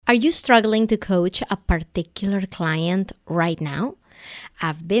Are you struggling to coach a particular client right now?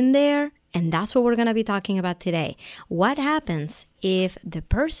 I've been there, and that's what we're going to be talking about today. What happens if the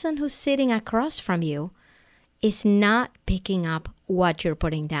person who's sitting across from you is not picking up what you're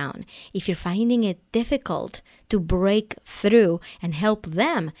putting down? If you're finding it difficult to break through and help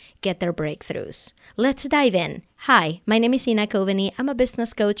them get their breakthroughs. Let's dive in. Hi, my name is Ina Coveney. I'm a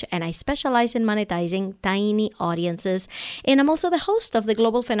business coach and I specialize in monetizing tiny audiences. And I'm also the host of the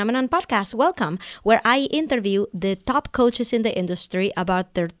Global Phenomenon podcast, Welcome, where I interview the top coaches in the industry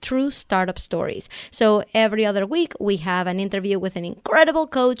about their true startup stories. So every other week, we have an interview with an incredible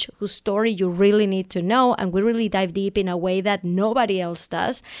coach whose story you really need to know. And we really dive deep in a way that nobody else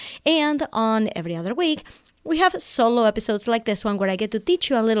does. And on every other week, we have solo episodes like this one where I get to teach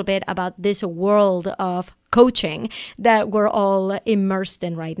you a little bit about this world of coaching that we're all immersed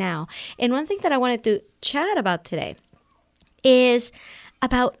in right now. And one thing that I wanted to chat about today is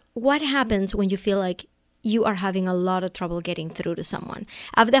about what happens when you feel like you are having a lot of trouble getting through to someone.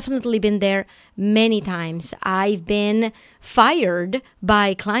 I've definitely been there many times. I've been fired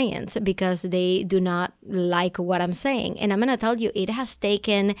by clients because they do not like what I'm saying. And I'm going to tell you, it has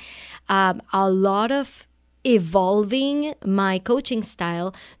taken a lot of evolving my coaching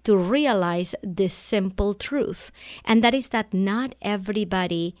style to realize this simple truth. And that is that not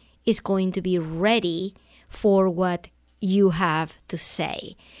everybody is going to be ready for what you have to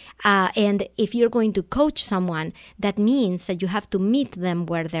say. And if you're going to coach someone, that means that you have to meet them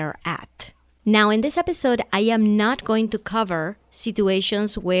where they're at. Now, in this episode, I am not going to cover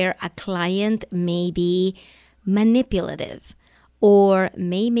situations where a client may be manipulative or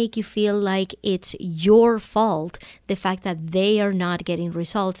may make you feel like it's your fault, the fact that they are not getting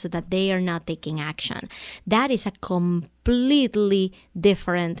results, that they are not taking action. That is a completely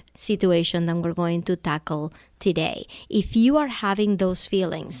different situation than we're going to tackle today. If you are having those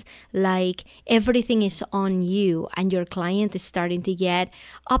feelings like everything is on you and your client is starting to get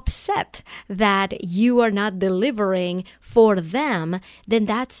upset that you are not delivering for them, then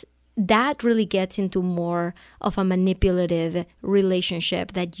that really gets into more of a manipulative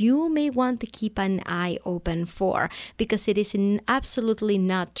relationship that you may want to keep an eye open for, because it is absolutely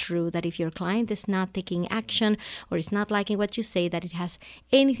not true that if your client is not taking action or is not liking what you say, that it has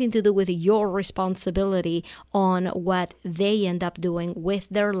anything to do with your responsibility on what they end up doing with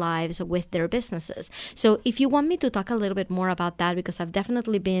their lives, with their businesses. So if you want me to talk a little bit more about that, because I've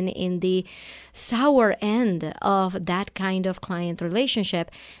definitely been in the sour end of that kind of client relationship,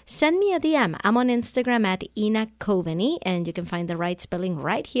 send me a DM. I'm on Instagram at Ina Coveney, and you can find the right spelling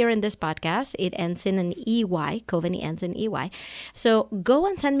right here in this podcast. It ends in an EY. Coveney ends in EY. So go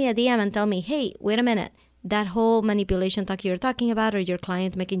and send me a DM and tell me, hey, wait a minute. That whole manipulation talk you're talking about, or your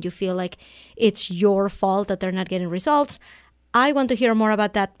client making you feel like it's your fault that they're not getting results, I want to hear more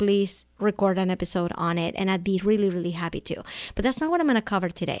about that. Please record an episode on it, and I'd be really, really happy to. But that's not what I'm going to cover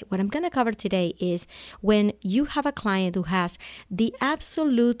today. What I'm going to cover today is when you have a client who has the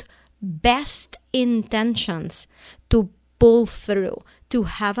absolute best intentions to pull through, to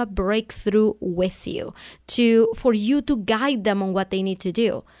have a breakthrough with you, for you to guide them on what they need to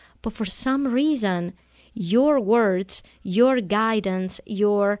do. But for some reason, your words, your guidance,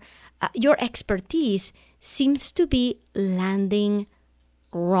 your expertise seems to be landing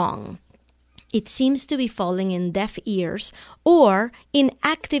wrong. It seems to be falling in deaf ears or in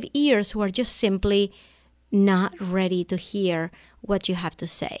active ears who are just simply not ready to hear what you have to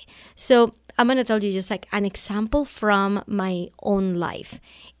say. So I'm going to tell you just like an example from my own life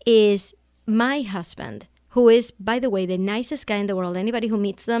is my husband, who is, by the way, the nicest guy in the world. Anybody who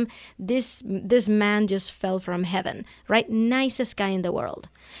meets them, this man just fell from heaven, right? Nicest guy in the world.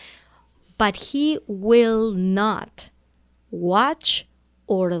 But he will not watch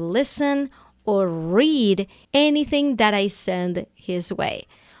or listen or read anything that I send his way.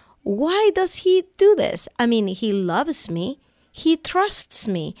 Why does he do this? I mean, he loves me. He trusts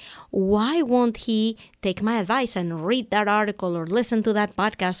me. Why won't he take my advice and read that article or listen to that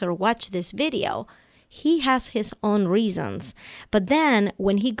podcast or watch this video? He has his own reasons. But then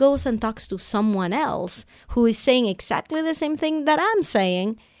when he goes and talks to someone else who is saying exactly the same thing that I'm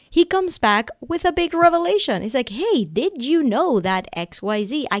saying, he comes back with a big revelation. He's like, hey, did you know that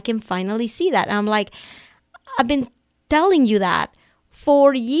XYZ? I can finally see that. And I'm like, I've been telling you that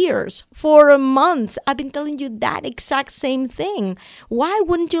for years, for months. I've been telling you that exact same thing. Why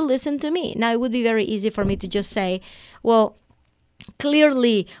wouldn't you listen to me? Now, it would be very easy for me to just say, well,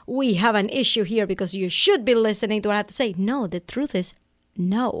 clearly we have an issue here because you should be listening to what I have to say. No, the truth is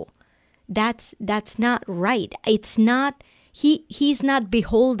no. That's not right. It's not. He's not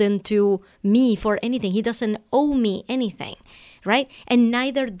beholden to me for anything. He doesn't owe me anything. right? And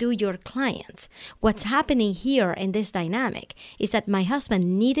neither do your clients. What's happening here in this dynamic is that my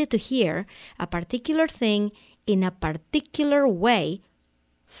husband needed to hear a particular thing in a particular way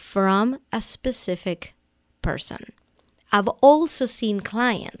from a specific person. I've also seen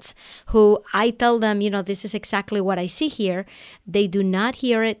clients who I tell them, this is exactly what I see here. They do not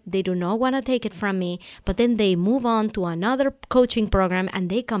hear it. They do not want to take it from me. But then they move on to another coaching program and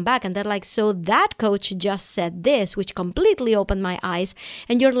they come back and they're like, so that coach just said this, which completely opened my eyes.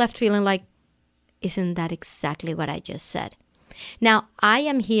 And you're left feeling like, isn't that exactly what I just said? Now, I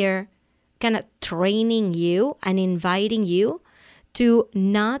am here kind of training you and inviting you to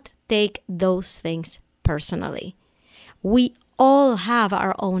not take those things personally. We all have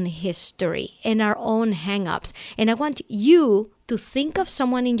our own history and our own hang-ups. And I want you to think of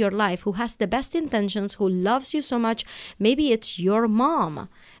someone in your life who has the best intentions, who loves you so much. Maybe it's your mom.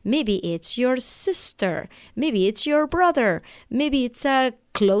 Maybe it's your sister. Maybe it's your brother. Maybe it's a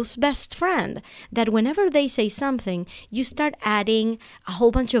close best friend. That whenever they say something, you start adding a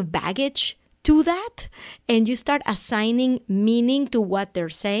whole bunch of baggage to that. And you start assigning meaning to what they're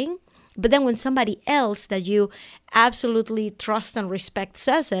saying. But then when somebody else that you absolutely trust and respect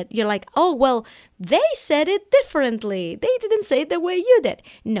says it, you're like, oh, well, they said it differently. They didn't say it the way you did.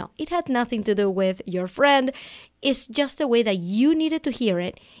 No, it had nothing to do with your friend. It's just the way that you needed to hear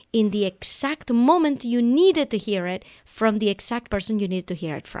it in the exact moment you needed to hear it from the exact person you needed to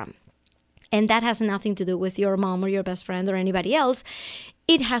hear it from. And that has nothing to do with your mom or your best friend or anybody else.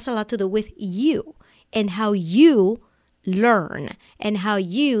 It has a lot to do with you and how you learn and how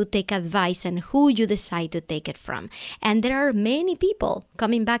you take advice and who you decide to take it from. And there are many people,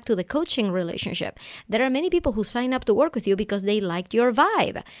 coming back to the coaching relationship, there are many people who sign up to work with you because they liked your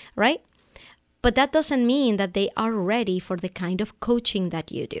vibe, right? But that doesn't mean that they are ready for the kind of coaching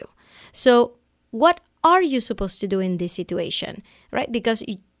that you do. So what are you supposed to do in this situation, right? Because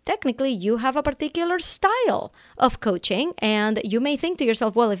technically, you have a particular style of coaching, and you may think to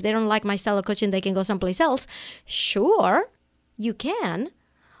yourself, well, if they don't like my style of coaching, they can go someplace else. Sure, you can.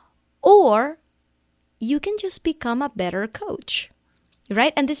 Or you can just become a better coach,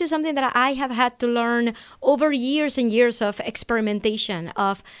 right? And this is something that I have had to learn over years and years of experimentation,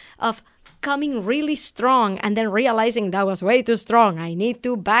 of coming really strong and then realizing that was way too strong. I need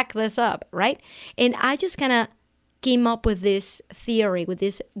to back this up, right? And I just kind of came up with this theory, with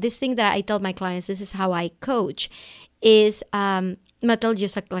this thing that I tell my clients, this is how I coach, is, I'm going to tell you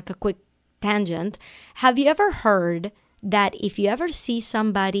just like a quick tangent. Have you ever heard that if you ever see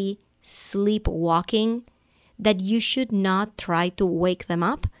somebody sleepwalking, that you should not try to wake them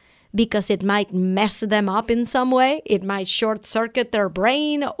up because it might mess them up in some way? It might short circuit their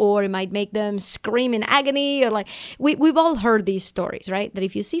brain, or it might make them scream in agony, or like, we've all heard these stories, right? That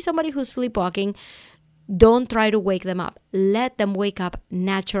if you see somebody who's sleepwalking, don't try to wake them up. Let them wake up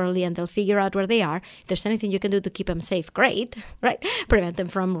naturally and they'll figure out where they are. If there's anything you can do to keep them safe, great, right? Prevent them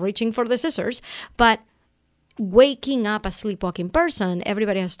from reaching for the scissors. But waking up a sleepwalking person,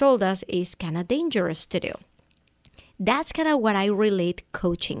 everybody has told us, is kind of dangerous to do. That's kind of what I relate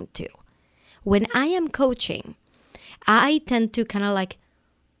coaching to. When I am coaching, I tend to kind of like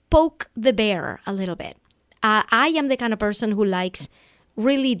poke the bear a little bit. I am the kind of person who likes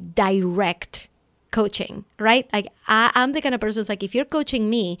really direct coaching, right? Like I'm the kind of person who's like, if you're coaching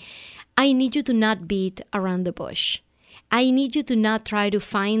me, I need you to not beat around the bush. I need you to not try to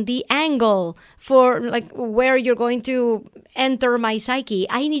find the angle for like where you're going to enter my psyche.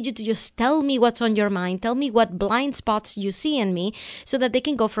 I need you to just tell me what's on your mind. Tell me what blind spots you see in me so that they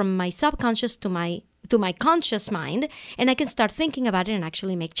can go from my subconscious to my conscious mind, and I can start thinking about it and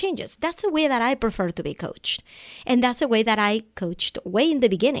actually make changes. That's the way that I prefer to be coached. And that's the way that I coached way in the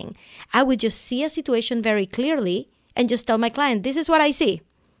beginning. I would just see a situation very clearly and just tell my client, this is what I see.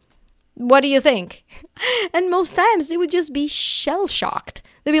 What do you think? And most times they would just be shell-shocked.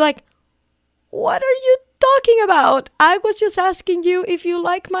 They'd be like, what are you talking about? I was just asking you if you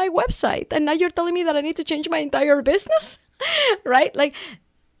like my website, and now you're telling me that I need to change my entire business? Right? Like,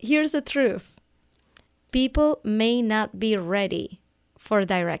 here's the truth. People may not be ready for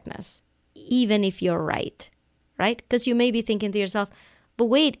directness, even if you're right? Because you may be thinking to yourself, but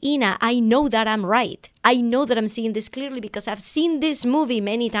wait, Ina, I know that I'm right. I know that I'm seeing this clearly because I've seen this movie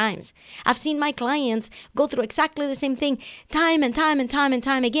many times. I've seen my clients go through exactly the same thing time and time and time and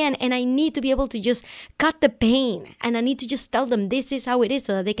time again. And I need to be able to just cut the pain. And I need to just tell them this is how it is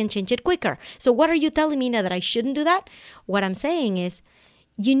so that they can change it quicker. So what are you telling me, Ina, that I shouldn't do that? What I'm saying is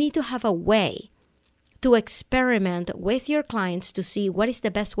you need to have a way to experiment with your clients to see what is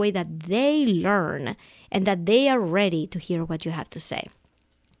the best way that they learn and that they are ready to hear what you have to say.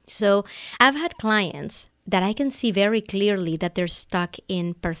 So I've had clients that I can see very clearly that they're stuck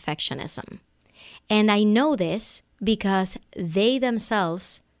in perfectionism. And I know this because they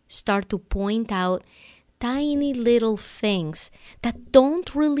themselves start to point out tiny little things that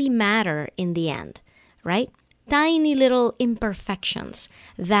don't really matter in the end, right? Tiny little imperfections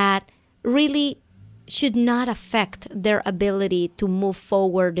that really should not affect their ability to move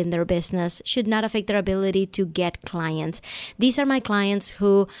forward in their business, should not affect their ability to get clients. These are my clients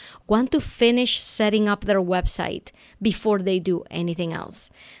who want to finish setting up their website before they do anything else.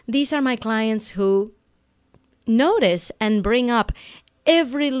 These are my clients who notice and bring up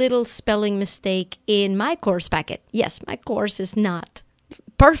every little spelling mistake in my course packet. Yes, my course is not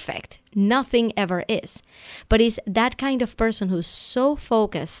perfect. Nothing ever is. But it's that kind of person who's so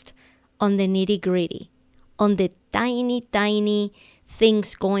focused on the nitty-gritty, on the tiny, tiny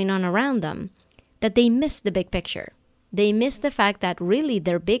things going on around them, that they miss the big picture. They miss the fact that really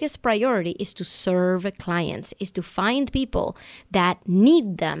their biggest priority is to serve clients, is to find people that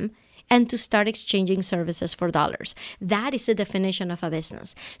need them and to start exchanging services for dollars. That is the definition of a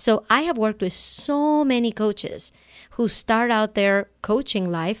business. So I have worked with so many coaches who start out their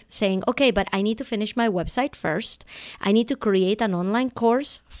coaching life saying, okay, but I need to finish my website first. I need to create an online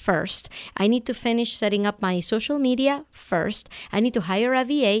course first. I need to finish setting up my social media first. I need to hire a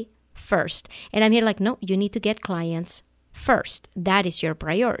VA first. And I'm here like, no, you need to get clients first. That is your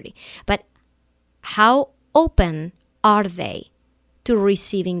priority. But how open are they to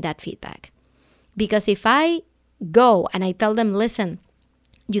receiving that feedback? Because if I go and I tell them, listen,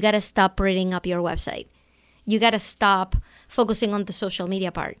 you got to stop reading up your website. You got to stop focusing on the social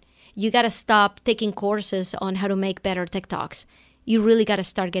media part. You got to stop taking courses on how to make better TikToks. You really got to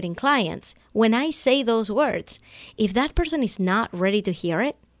start getting clients. When I say those words, if that person is not ready to hear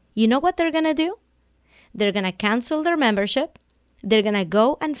it, you know what they're going to do? They're going to cancel their membership. They're going to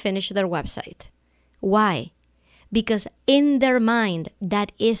go and finish their website. Why? Because in their mind,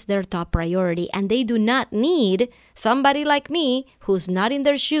 that is their top priority. And they do not need somebody like me who's not in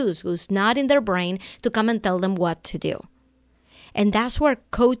their shoes, who's not in their brain, to come and tell them what to do. And that's where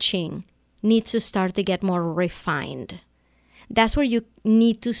coaching needs to start to get more refined. That's where you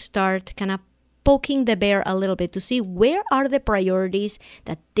need to start kind of poking the bear a little bit to see where are the priorities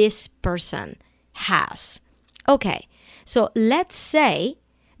that this person has. Okay, so let's say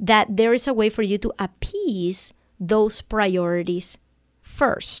that there is a way for you to appease those priorities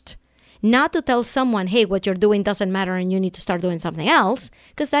first. Not to tell someone, hey, what you're doing doesn't matter and you need to start doing something else,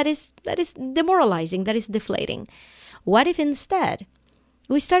 because that is demoralizing, that is deflating. What if instead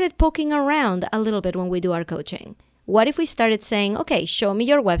we started poking around a little bit when we do our coaching? What if we started saying, okay, show me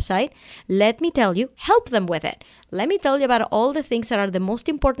your website. Let me tell you, help them with it. Let me tell you about all the things that are the most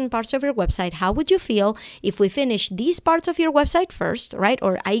important parts of your website. How would you feel if we finish these parts of your website first, right?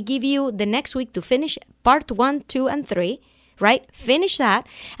 Or I give you the next week to finish part 1, 2, and 3, right? Finish that.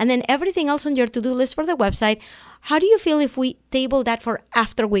 And then everything else on your to-do list for the website. How do you feel if we table that for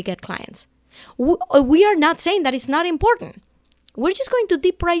after we get clients? We are not saying that it's not important. We're just going to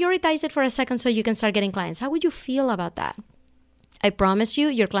deprioritize it for a second so you can start getting clients. How would you feel about that? I promise you,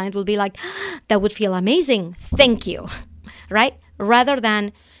 your client will be like, that would feel amazing. Thank you. Right? Rather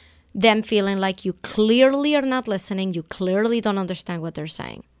than them feeling like you clearly are not listening, you clearly don't understand what they're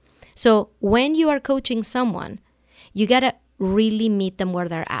saying. So when you are coaching someone, you got to really meet them where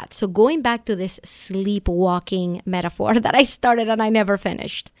they're at. So going back to this sleepwalking metaphor that I started and I never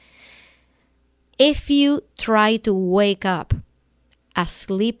finished. If you try to wake up a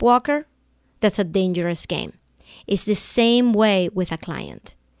sleepwalker, that's a dangerous game. It's the same way with a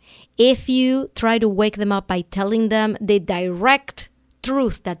client. If you try to wake them up by telling them the direct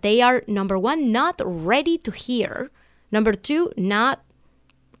truth that they are, number one, not ready to hear, number two, not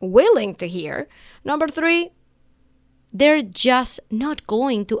willing to hear, number three, they're just not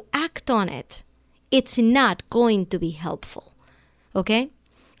going to act on it. It's not going to be helpful. Okay?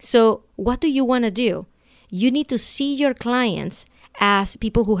 So what do you want to do? You need to see your clients as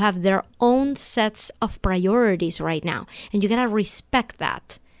people who have their own sets of priorities right now. And you got to respect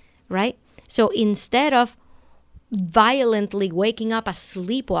that, right? So instead of violently waking up a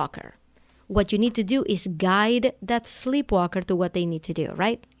sleepwalker, what you need to do is guide that sleepwalker to what they need to do,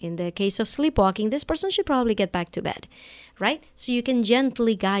 right? In the case of sleepwalking, this person should probably get back to bed, right? So you can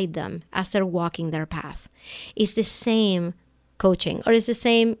gently guide them as they're walking their path. It's the same coaching, or it's the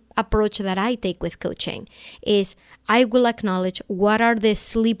same approach that I take with coaching, is I will acknowledge what are the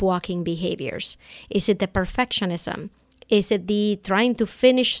sleepwalking behaviors. Is it the perfectionism? Is it the trying to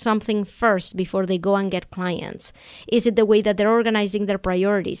finish something first before they go and get clients? Is it the way that they're organizing their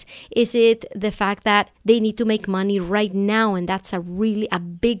priorities? Is it the fact that they need to make money right now and that's a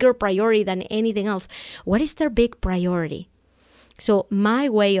bigger priority than anything else? What is their big priority? So my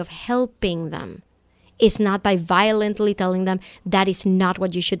way of helping them is not by violently telling them that is not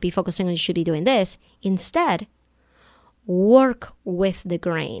what you should be focusing on, you should be doing this. Instead, work with the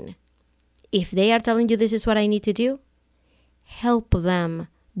grain. If they are telling you this is what I need to do, help them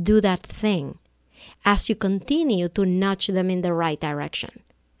do that thing as you continue to nudge them in the right direction.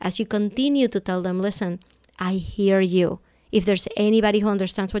 As you continue to tell them, listen, I hear you. If there's anybody who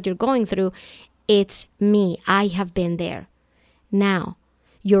understands what you're going through, it's me. I have been there. Now,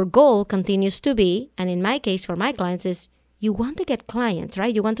 your goal continues to be, and in my case for my clients is, you want to get clients,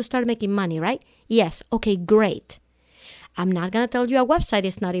 right? You want to start making money, right? Yes. Okay, great. I'm not going to tell you a website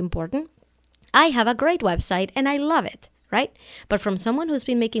is not important. I have a great website and I love it. Right? But from someone who's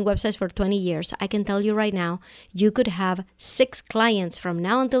been making websites for 20 years, I can tell you right now, you could have 6 clients from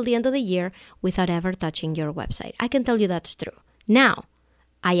now until the end of the year without ever touching your website. I can tell you that's true. Now,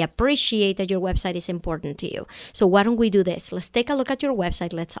 I appreciate that your website is important to you. So why don't we do this? Let's take a look at your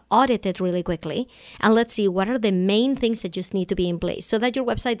website. Let's audit it really quickly. And let's see what are the main things that just need to be in place so that your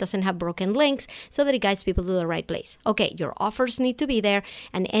website doesn't have broken links, so that it guides people to the right place. Okay, your offers need to be there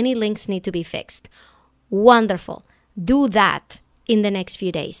and any links need to be fixed. Wonderful. Do that in the next few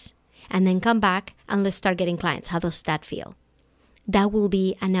days and then come back and let's start getting clients. How does that feel? That will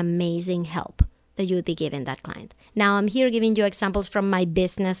be an amazing help that you would be giving that client. Now, I'm here giving you examples from my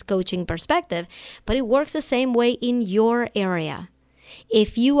business coaching perspective, but it works the same way in your area.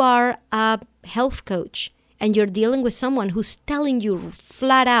 If you are a health coach and you're dealing with someone who's telling you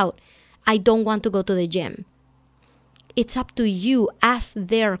flat out, I don't want to go to the gym, it's up to you as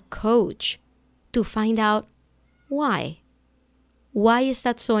their coach to find out why. Why is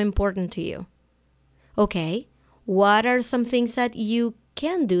that so important to you? Okay, what are some things that you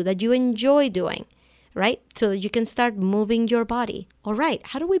can do that you enjoy doing, right? So that you can start moving your body. All right,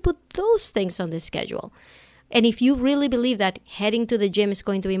 how do we put those things on the schedule? And if you really believe that heading to the gym is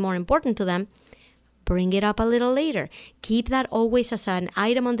going to be more important to them, bring it up a little later. Keep that always as an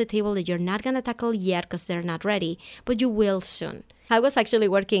item on the table that you're not going to tackle yet because they're not ready, but you will soon. I was actually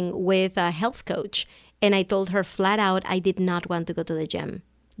working with a health coach and I told her flat out I did not want to go to the gym,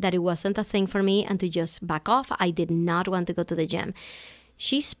 that it wasn't a thing for me and to just back off. I did not want to go to the gym.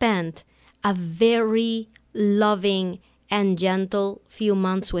 She spent a very loving and gentle few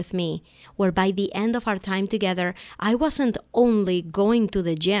months with me, where by the end of our time together, I wasn't only going to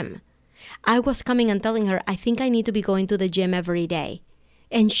the gym. I was coming and telling her, I think I need to be going to the gym every day.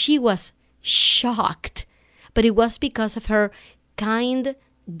 And she was shocked. But it was because of her kind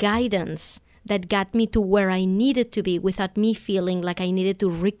guidance that got me to where I needed to be without me feeling like I needed to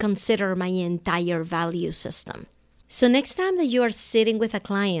reconsider my entire value system. So next time that you are sitting with a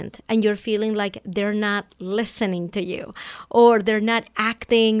client and you're feeling like they're not listening to you or they're not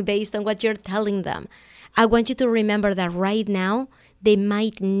acting based on what you're telling them, I want you to remember that right now they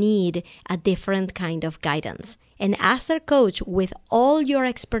might need a different kind of guidance. And as their coach, with all your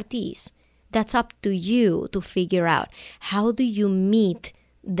expertise, that's up to you to figure out, how do you meet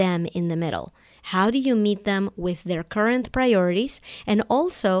them in the middle? How do you meet them with their current priorities and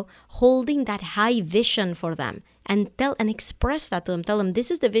also holding that high vision for them and express that to them. Tell them,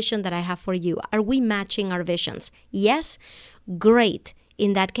 this is the vision that I have for you. Are we matching our visions? Yes? Great.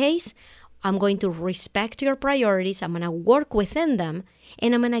 In that case, I'm going to respect your priorities. I'm going to work within them,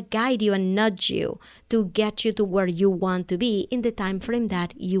 and I'm going to guide you and nudge you to get you to where you want to be in the time frame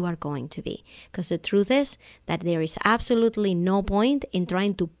that you are going to be. Because the truth is that there is absolutely no point in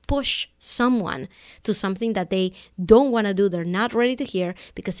trying to push someone to something that they don't want to do, they're not ready to hear,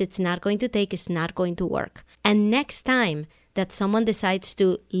 because it's not going to take, it's not going to work. And next time that someone decides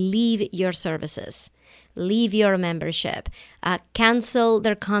to leave your services, leave your membership, cancel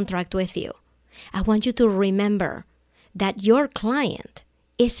their contract with you, I want you to remember that your client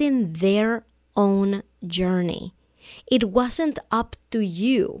is in their own journey. It wasn't up to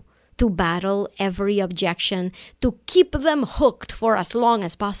you to battle every objection, to keep them hooked for as long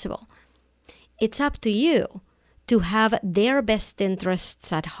as possible. It's up to you to have their best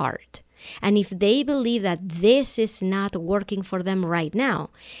interests at heart. And if they believe that this is not working for them right now,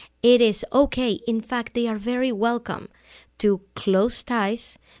 it is okay. In fact, they are very welcome to close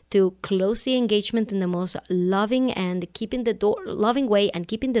ties, to close the engagement in the most loving and loving way and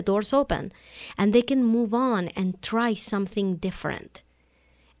keeping the doors open. And they can move on and try something different.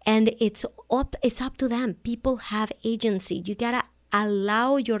 And it's up to them. People have agency. You gotta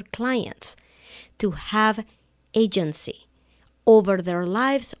allow your clients to have agency over their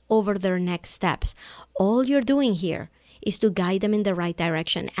lives, over their next steps. All you're doing here is to guide them in the right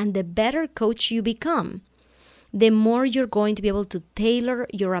direction. And the better coach you become, the more you're going to be able to tailor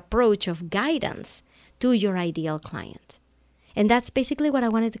your approach of guidance to your ideal client. And that's basically what I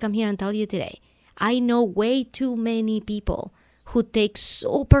wanted to come here and tell you today. I know way too many people who take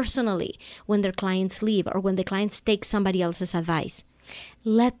so personally when their clients leave or when the clients take somebody else's advice.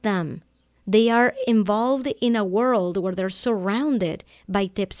 Let them. They are involved in a world where they're surrounded by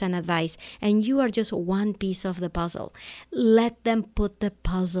tips and advice, and you are just one piece of the puzzle. Let them put the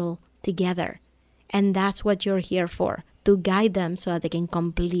puzzle together. And that's what you're here for, to guide them so that they can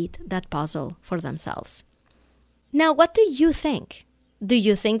complete that puzzle for themselves. Now, what do you think? Do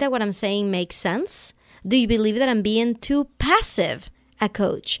you think that what I'm saying makes sense? Do you believe that I'm being too passive a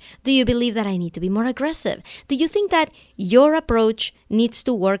coach? Do you believe that I need to be more aggressive? Do you think that your approach needs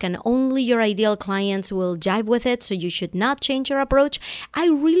to work and only your ideal clients will jive with it, so you should not change your approach? I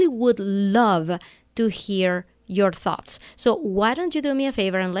really would love to hear your thoughts. So why don't you do me a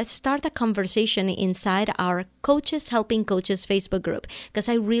favor and let's start a conversation inside our Coaches Helping Coaches Facebook group, because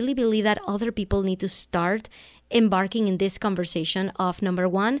I really believe that other people need to start embarking in this conversation of, number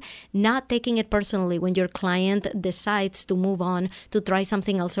one, not taking it personally when your client decides to move on to try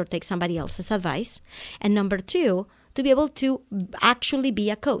something else or take somebody else's advice. And number two, to be able to actually be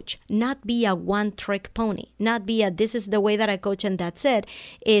a coach, not be a one-trick pony, not be a this is the way that I coach and that's it,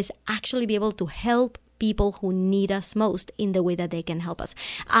 is actually be able to help people who need us most in the way that they can help us.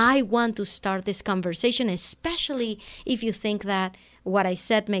 I want to start this conversation, especially if you think that what I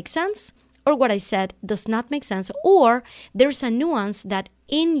said makes sense or what I said does not make sense, or there's a nuance that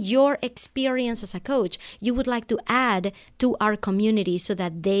in your experience as a coach, you would like to add to our community so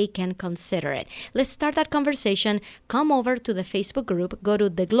that they can consider it. Let's start that conversation. Come over to the Facebook group. Go to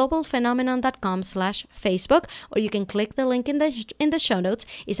theglobalphenomenon.com/Facebook, or you can click the link in the show notes.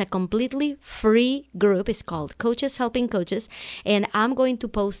 It's a completely free group. It's called Coaches Helping Coaches. And I'm going to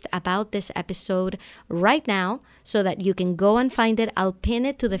post about this episode right now so that you can go and find it. I'll pin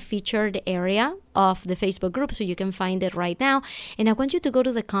it to the featured area of the Facebook group so you can find it right now. And I want you to go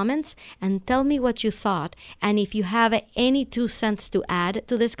to the comments and tell me what you thought, and if you have any 2 cents to add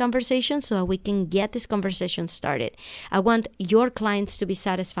to this conversation so that we can get this conversation started. I want your clients to be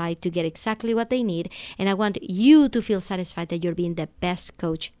satisfied, to get exactly what they need, and I want you to feel satisfied that you're being the best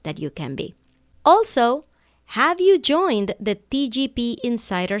coach that you can be. Also, have you joined the TGP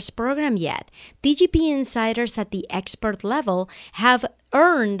Insiders program yet? TGP Insiders at the expert level have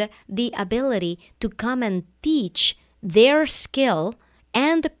earned the ability to come and teach their skill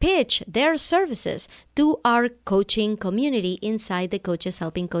and pitch their services to our coaching community inside the Coaches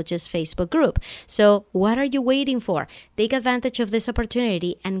Helping Coaches Facebook group. So what are you waiting for? Take advantage of this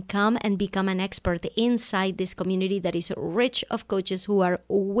opportunity and come and become an expert inside this community that is rich of coaches who are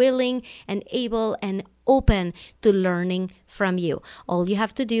willing and able and open to learning from you. All you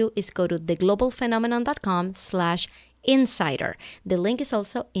have to do is go to theglobalphenomenon.com/insider. The link is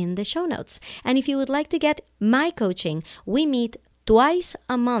also in the show notes. And if you would like to get my coaching, we meet twice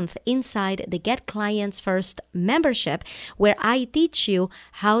a month inside the Get Clients First membership, where I teach you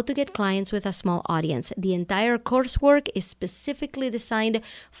how to get clients with a small audience. The entire coursework is specifically designed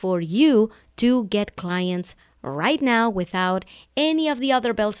for you to get clients right now without any of the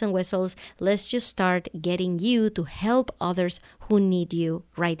other bells and whistles. Let's just start getting you to help others who need you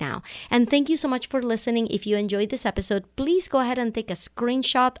right now. And thank you so much for listening. If you enjoyed this episode, please go ahead and take a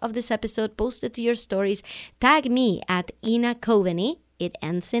screenshot of this episode, post it to your stories, tag me at Ina Coveney. It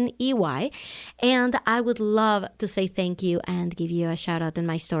ends in EY. And I would love to say thank you and give you a shout out in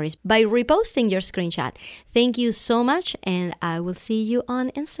my stories by reposting your screenshot. Thank you so much, and I will see you on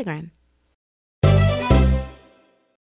Instagram.